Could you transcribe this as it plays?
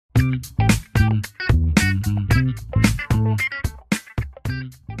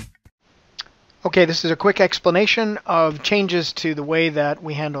Okay, this is a quick explanation of changes to the way that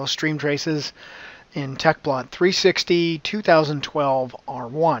we handle stream traces in Tecplot 360 2012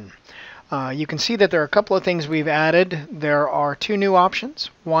 R1. You can see that there are a couple of things we've added. There are two new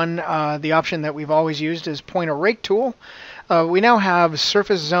options. One, the option that we've always used is point a rake tool. We now have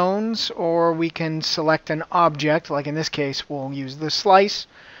surface zones, or we can select an object, like in this case we'll use the slice,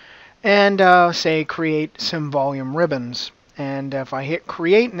 and say create some volume ribbons. And if I hit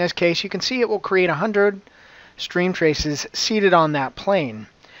create in this case, you can see it will create 100 stream traces seated on that plane.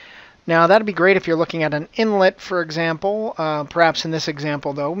 Now that'd be great if you're looking at an inlet, for example. Perhaps in this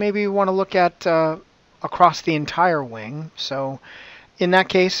example though, maybe you want to look at across the entire wing. So in that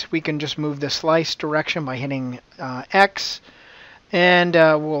case we can just move the slice direction by hitting X, and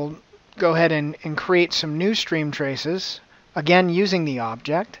we'll go ahead and create some new stream traces, again using the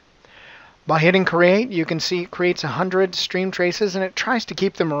object. By hitting create, you can see it creates 100 stream traces, and it tries to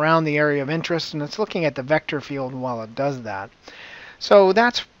keep them around the area of interest, and it's looking at the vector field while it does that. So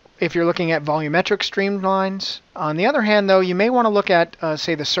that's if you're looking at volumetric streamlines. On the other hand, though, you may want to look at,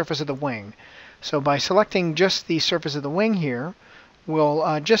 say, the surface of the wing. So by selecting just the surface of the wing here,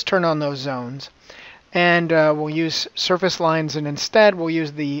 we'll just turn on those zones, and we'll use surface lines, and instead we'll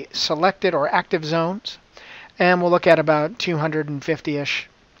use the selected or active zones, and we'll look at about 250-ish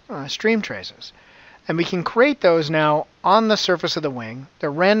stream traces. And we can create those now on the surface of the wing. They're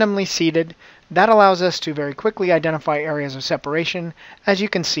randomly seated. That allows us to very quickly identify areas of separation, as you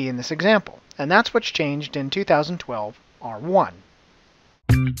can see in this example. And that's what's changed in 2012 R1.